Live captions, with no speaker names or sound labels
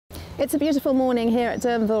It's a beautiful morning here at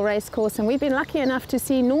D'Urberville Racecourse, and we've been lucky enough to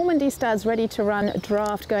see Normandy studs ready to run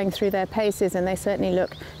draft going through their paces, and they certainly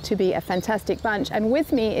look to be a fantastic bunch. And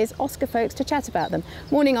with me is Oscar Folkes to chat about them.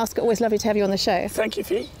 Morning, Oscar. Always lovely to have you on the show. Thank you,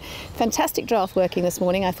 Fee. Fantastic draft working this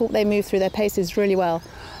morning. I thought they moved through their paces really well.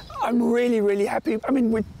 I'm really happy. I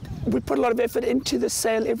mean, we put a lot of effort into the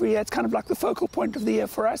sale every year. It's kind of like the focal point of the year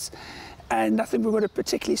for us. And I think we've got a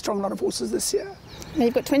particularly strong lot of horses this year. Now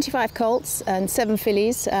you've got 25 colts and 7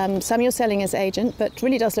 fillies. Some you're selling as agent, but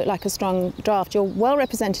really does look like a strong draft. You're well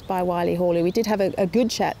represented by Wiley Hawley. We did have a good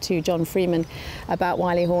chat to John Freeman about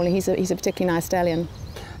Wiley Hawley. He's a particularly nice stallion.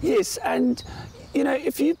 Yes, and you know,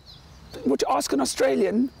 if you were to ask an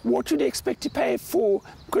Australian what would you expect to pay for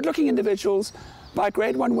good-looking individuals by a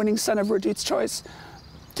Grade 1 winning son of Redoute's Choice,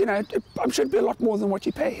 you know, I'm sure it'd be a lot more than what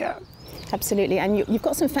you pay here. Absolutely, and you've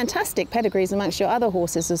got some fantastic pedigrees amongst your other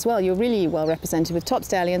horses as well. You're really well represented with top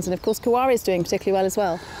stallions, and of course Kawari is doing particularly well as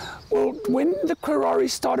well. Well, when the Kawari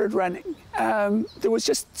started running, there was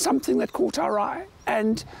just something that caught our eye,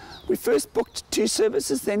 and we first booked 2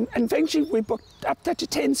 services then, and eventually we booked up to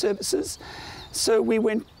 10 services. So we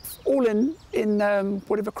went all in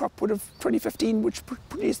whatever crop would have 2015, which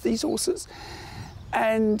produced these horses,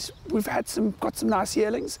 and we've had got some nice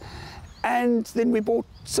yearlings. And then we bought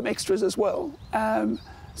some extras as well.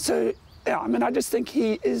 So, yeah, I mean, I just think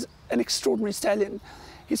he is an extraordinary stallion.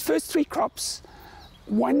 His first 3 crops,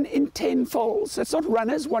 1 in 10 foals, that's not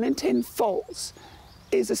runners, 1 in 10 foals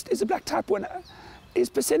is a black type winner. His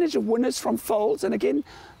percentage of winners from foals, and again,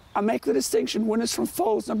 I make the distinction, winners from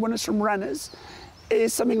foals, not winners from runners,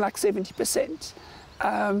 is something like 70%.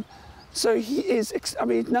 So he is, I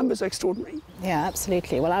mean, numbers are extraordinary. Yeah,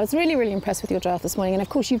 absolutely. Well, I was really impressed with your draft this morning, and of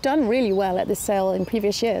course you've done really well at this sale in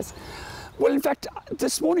previous years. Well, in fact,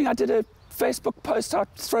 this morning I did a Facebook post out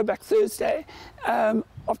Throwback Thursday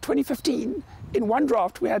of 2015. In one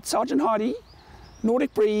draft we had Sergeant Hardy,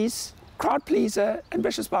 Nordic Breeze, Crowd Pleaser and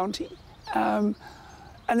Vicious Bounty. And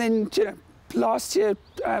then, you know, last year,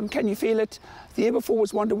 Can You Feel It? The year before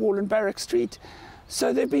was Wonderwall and Barrack Street.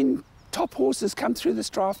 So they've been top horses come through this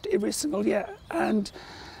draft every single year, and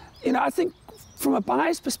you know, I think from a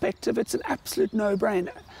buyer's perspective it's an absolute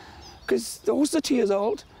no-brainer, because the horses are 2 years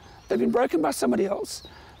old, they've been broken by somebody else,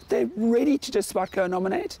 they're ready to just about go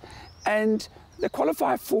nominate, and they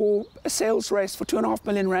qualify for a sales race for 2.5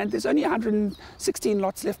 million rand. There's only 116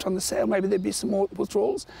 lots left on the sale, maybe there'll be some more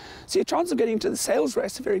withdrawals, so your chance of getting into the sales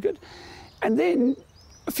race are very good. And then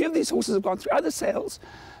a few of these horses have gone through other sales,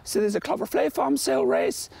 so there's a Clover Flay Farm sale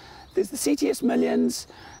race, there's the CTS Millions,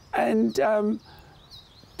 and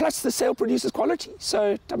plus the sale produces quality.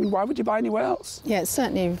 So, I mean, why would you buy anywhere else? Yeah, it's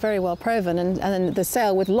certainly very well proven, and the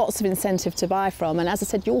sale with lots of incentive to buy from. And as I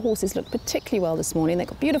said, your horses look particularly well this morning. They've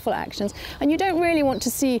got beautiful actions, and you don't really want to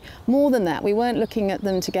see more than that. We weren't looking at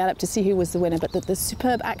them to gallop to see who was the winner, but the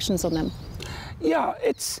superb actions on them. Yeah,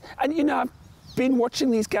 and you know, I've been watching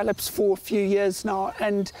these gallops for a few years now,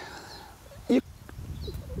 and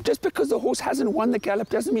just because the horse hasn't won the gallop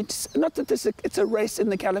doesn't mean, not that it's a race in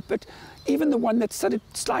the gallop, but even the one that's sort of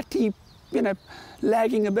slightly, you know,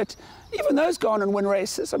 lagging a bit, even those go on and win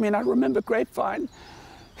races. I mean, I remember Grapevine,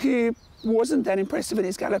 who wasn't that impressive in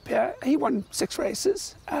his gallop here. He won 6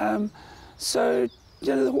 races. So,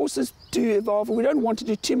 you know, the horses do evolve, and we don't want to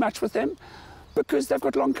do too much with them because they've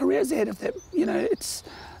got long careers ahead of them. You know,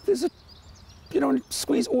 you don't want to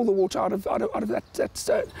squeeze all the water out of that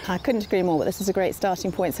stone. I couldn't agree more, but this is a great starting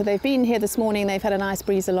point. So they've been here this morning, they've had a nice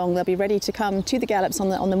breeze along, they'll be ready to come to the gallops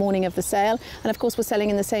on the morning of the sale, and of course we're selling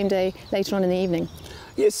in the same day later on in the evening.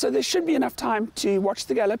 Yes, so there should be enough time to watch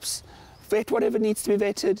the gallops, vet whatever needs to be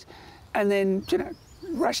vetted, and then, you know,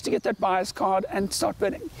 rush to get that buyer's card and start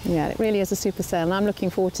bidding. Yeah, it really is a super sale, and I'm looking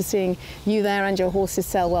forward to seeing you there and your horses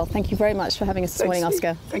sell well. Thank you very much for having us this morning,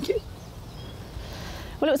 Oscar. Thank you.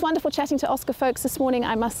 Well, it was wonderful chatting to Oscar Folkes this morning.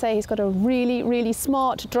 I must say he's got a really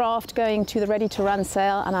smart draft going to the ready to run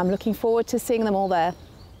sale, and I'm looking forward to seeing them all there.